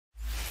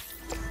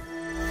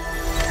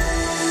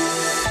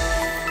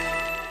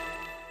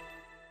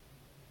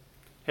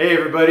Hey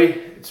everybody,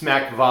 it's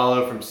Matt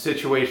Cavallo from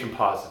Situation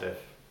Positive.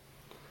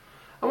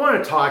 I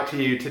want to talk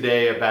to you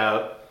today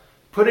about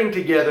putting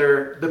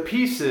together the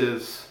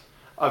pieces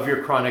of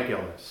your chronic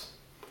illness.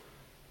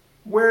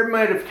 Where it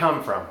might have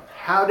come from,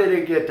 how did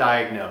it get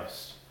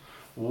diagnosed?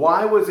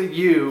 Why was it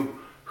you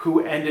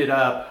who ended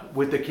up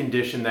with the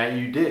condition that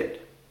you did?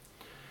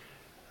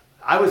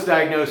 I was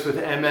diagnosed with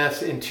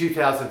MS in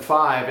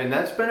 2005, and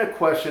that's been a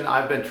question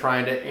I've been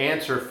trying to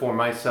answer for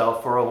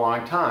myself for a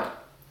long time.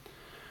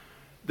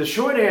 The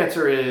short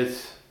answer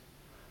is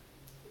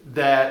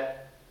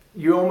that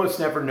you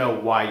almost never know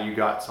why you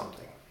got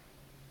something.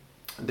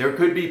 There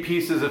could be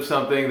pieces of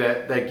something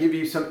that give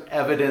you some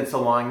evidence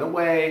along the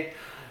way,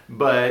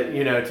 but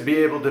to be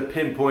able to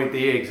pinpoint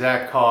the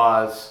exact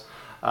cause,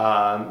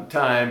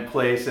 time,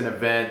 place, and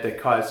event that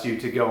caused you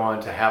to go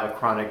on to have a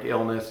chronic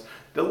illness,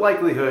 the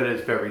likelihood is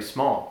very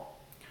small.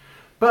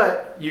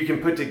 But you can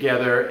put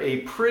together a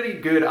pretty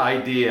good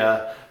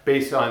idea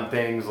based on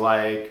things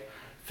like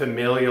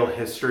familial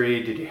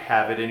history. Did you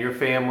have it in your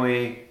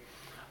family?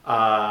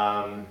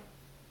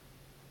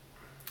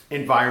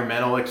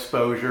 Environmental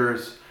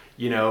exposures.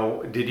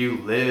 Did you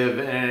live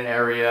in an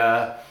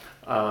area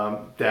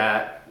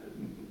that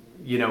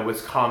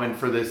was common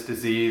for this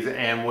disease,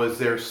 and was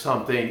there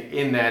something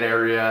in that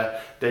area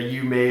that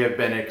you may have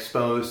been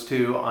exposed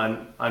to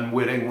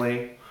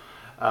unwittingly?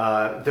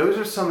 Those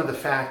are some of the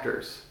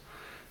factors.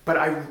 But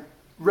I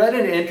read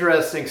an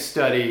interesting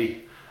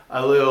study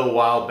a little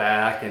while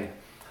back, and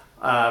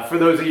for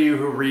those of you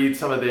who read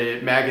some of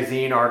the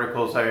magazine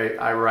articles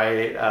I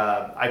write,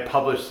 I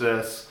published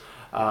this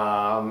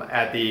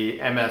at the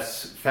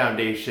MS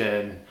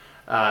Foundation,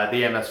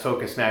 the MS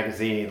Focus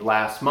magazine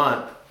last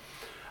month.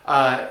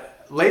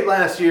 Late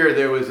last year,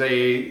 there was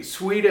a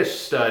Swedish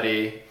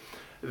study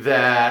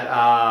that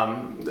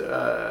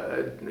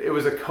it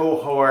was a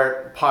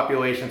cohort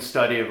population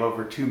study of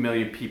over 2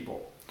 million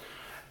people.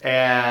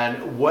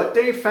 And what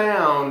they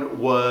found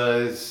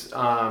was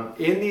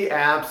in the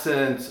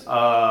absence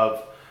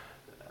of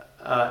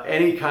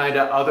any kind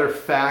of other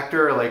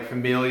factor like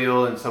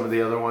familial and some of the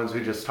other ones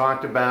we just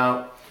talked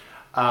about,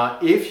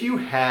 if you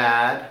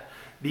had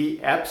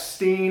the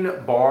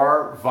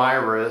Epstein-Barr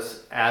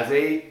virus as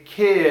a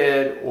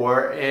kid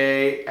or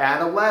a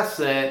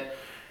adolescent,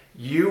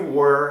 you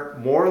were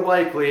more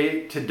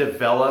likely to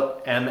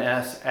develop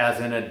MS as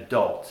an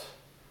adult.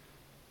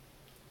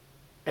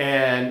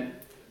 And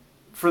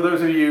for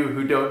those of you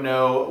who don't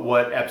know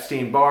what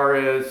Epstein-Barr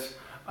is,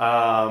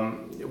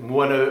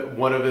 one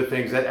of the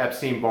things that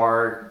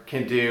Epstein-Barr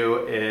can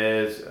do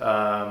is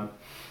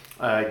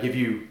give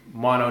you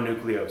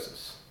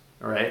mononucleosis,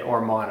 right?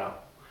 Or mono.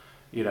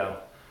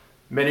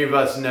 Many of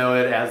us know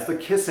it as the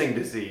kissing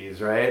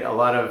disease, right? A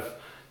lot of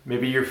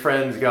maybe your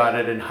friends got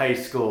it in high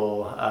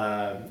school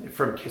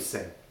from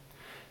kissing.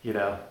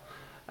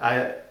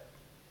 I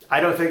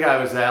don't think I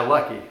was that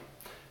lucky.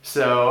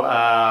 So,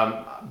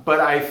 but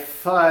I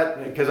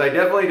thought, because I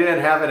definitely didn't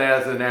have it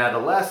as an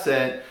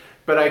adolescent,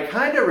 but I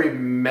kind of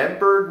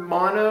remembered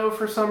mono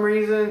for some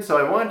reason.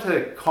 So I wanted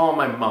to call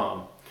my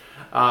mom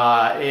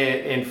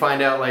and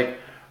find out,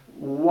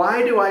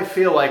 why do I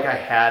feel like I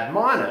had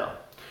mono?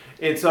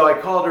 And so I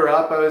called her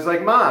up. I was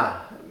like,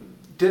 Ma,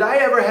 did I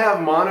ever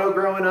have mono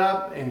growing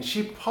up? And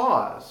she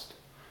paused.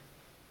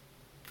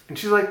 And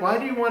she's like, why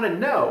do you want to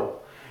know?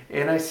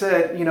 And I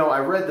said, I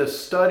read this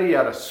study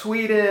out of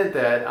Sweden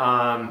that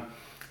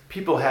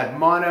people had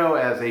mono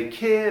as a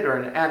kid or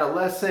an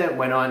adolescent,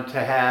 went on to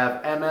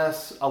have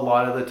MS a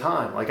lot of the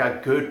time, like a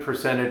good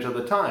percentage of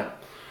the time.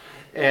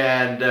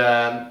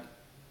 And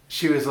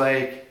she was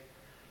like,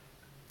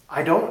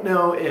 I don't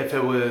know if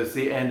it was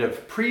the end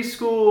of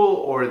preschool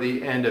or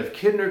the end of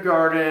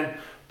kindergarten,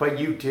 but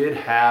you did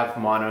have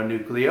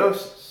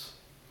mononucleosis.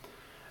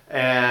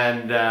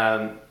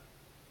 And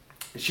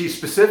she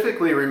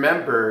specifically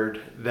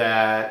remembered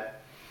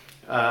that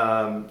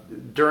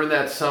during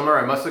that summer,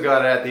 I must have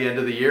got it at the end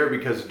of the year,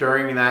 because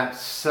during that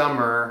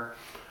summer,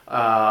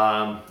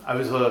 I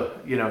was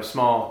a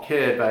small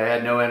kid, but I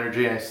had no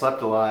energy and I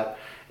slept a lot.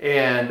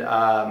 And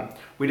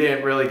we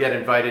didn't really get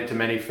invited to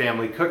many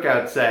family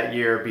cookouts that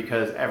year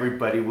because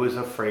everybody was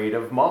afraid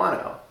of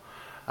mono.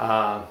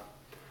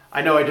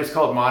 I know I just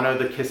called mono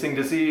the kissing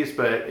disease,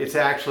 but it's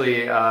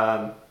actually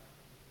a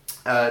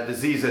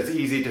disease that's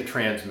easy to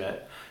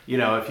transmit.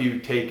 If you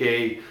take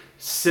a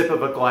sip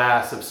of a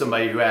glass of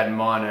somebody who had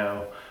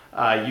mono,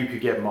 you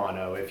could get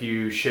mono. If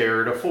you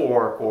shared a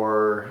fork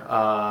or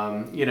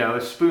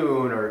a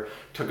spoon, or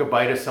took a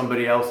bite of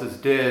somebody else's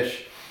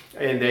dish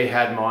and they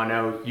had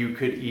mono, you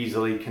could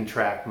easily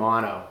contract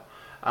mono.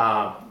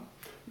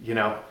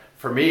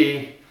 For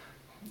me,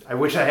 I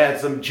wish I had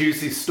some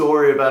juicy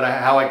story about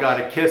how I got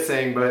it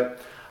kissing,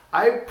 but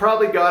I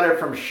probably got it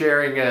from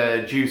sharing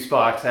a juice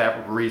box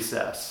at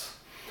recess.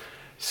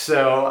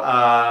 So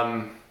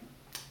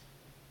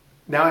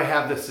now I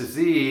have this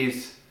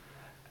disease,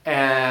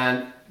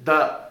 and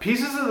the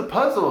pieces of the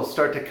puzzle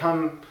start to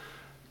come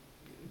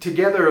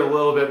together a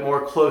little bit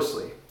more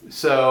closely.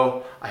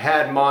 So I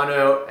had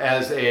mono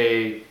as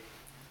a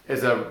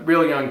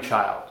real young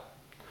child.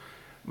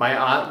 My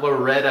Aunt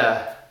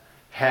Loretta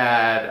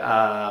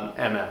had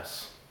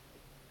MS.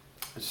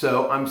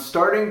 So I'm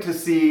starting to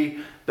see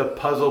the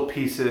puzzle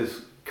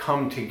pieces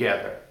come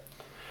together.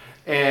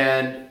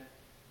 And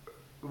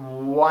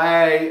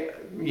why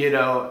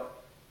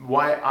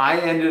I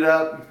ended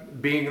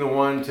up being the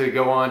one to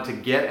go on to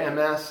get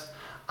MS,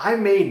 I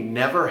may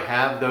never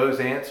have those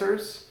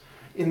answers,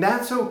 and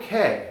that's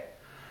okay.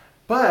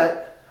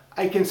 But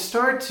I can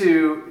start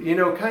to,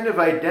 kind of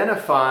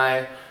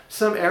identify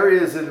some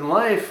areas in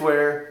life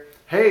where,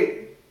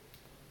 hey,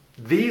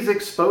 these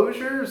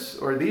exposures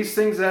or these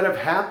things that have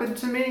happened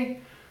to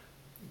me,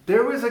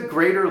 there was a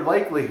greater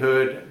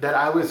likelihood that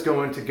I was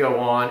going to go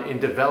on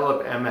and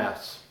develop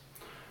MS.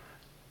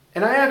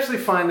 And I actually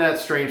find that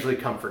strangely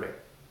comforting.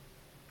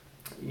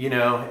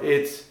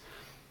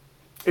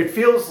 It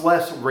feels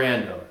less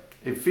random.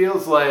 It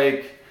feels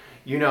like,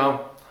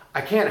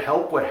 I can't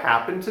help what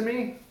happened to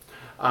me,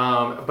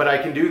 but I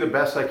can do the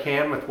best I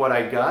can with what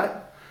I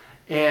got.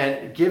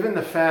 And given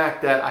the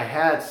fact that I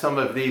had some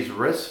of these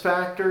risk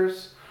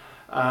factors,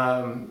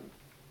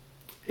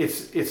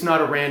 it's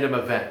not a random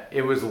event.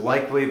 It was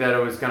likely that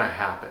it was going to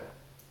happen.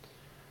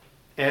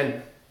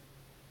 And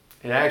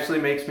it actually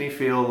makes me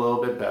feel a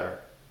little bit better.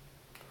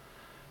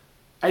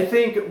 I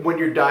think when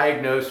you're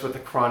diagnosed with a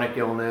chronic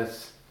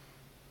illness,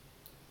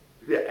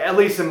 at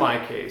least in my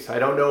case, I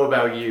don't know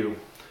about you,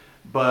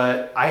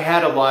 but I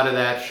had a lot of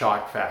that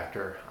shock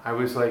factor. I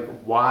was like,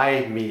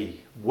 why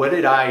me? What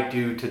did I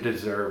do to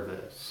deserve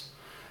this?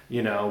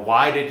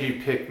 Why did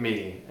you pick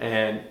me?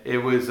 And it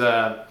was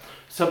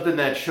something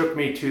that shook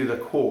me to the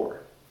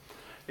core.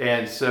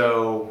 And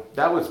so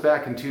that was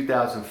back in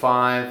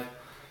 2005.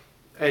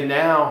 And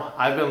now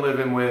I've been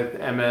living with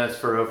MS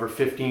for over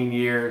 15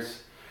 years.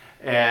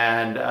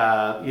 And,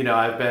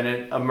 I've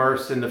been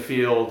immersed in the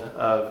field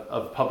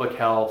of public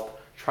health,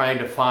 trying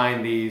to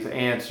find these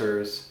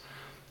answers.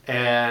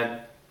 And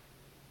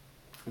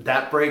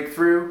that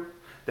breakthrough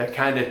that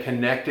kind of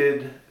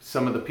connected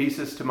some of the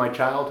pieces to my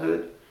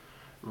childhood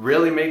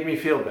really made me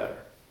feel better.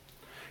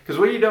 Because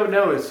what you don't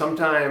know is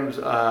sometimes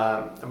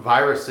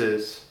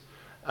viruses,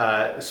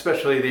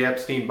 especially the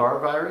Epstein-Barr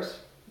virus,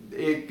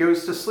 it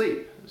goes to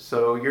sleep.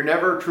 So you're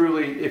never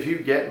truly, if you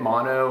get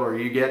mono or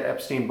you get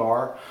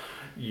Epstein-Barr,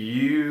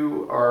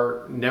 you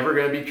are never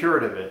going to be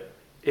cured of it.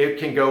 It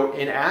can go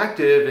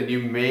inactive and you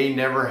may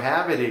never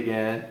have it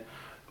again.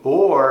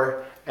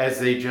 Or, as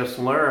they just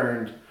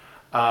learned,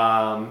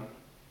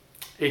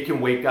 it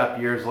can wake up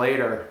years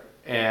later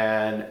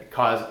and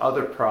cause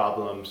other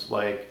problems,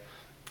 like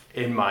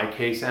in my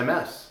case,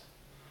 MS.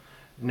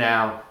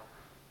 Now,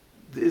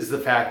 is the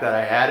fact that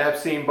I had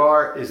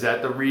Epstein-Barr, is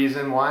that the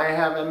reason why I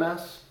have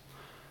MS?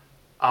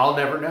 I'll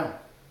never know.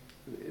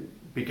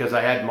 Because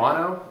I had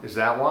mono, is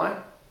that why?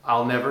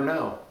 I'll never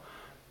know.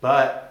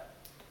 But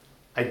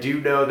I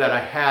do know that I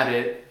had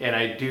it, and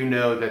I do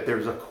know that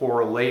there's a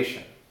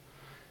correlation.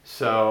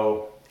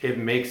 So it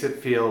makes it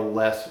feel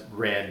less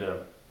random,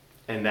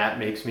 and that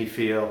makes me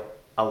feel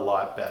a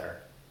lot better.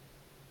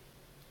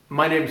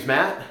 My name's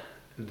Matt.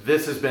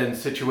 This has been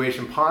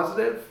Situation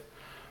Positive.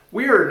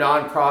 We are a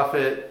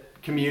nonprofit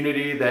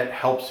community that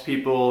helps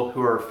people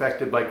who are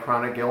affected by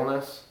chronic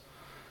illness.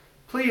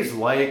 Please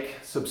like,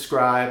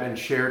 subscribe, and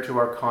share to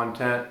our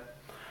content.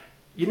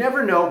 You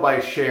never know by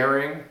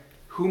sharing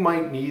who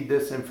might need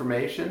this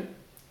information.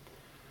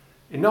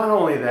 And not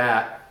only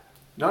that,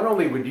 not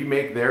only would you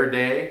make their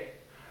day,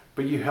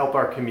 but you help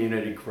our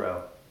community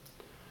grow.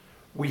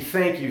 We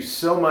thank you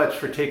so much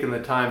for taking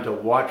the time to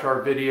watch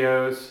our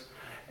videos,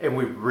 and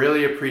we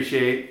really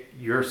appreciate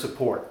your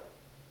support.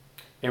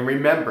 And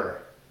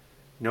remember,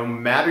 no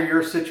matter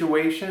your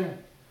situation,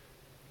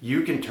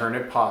 you can turn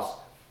it positive.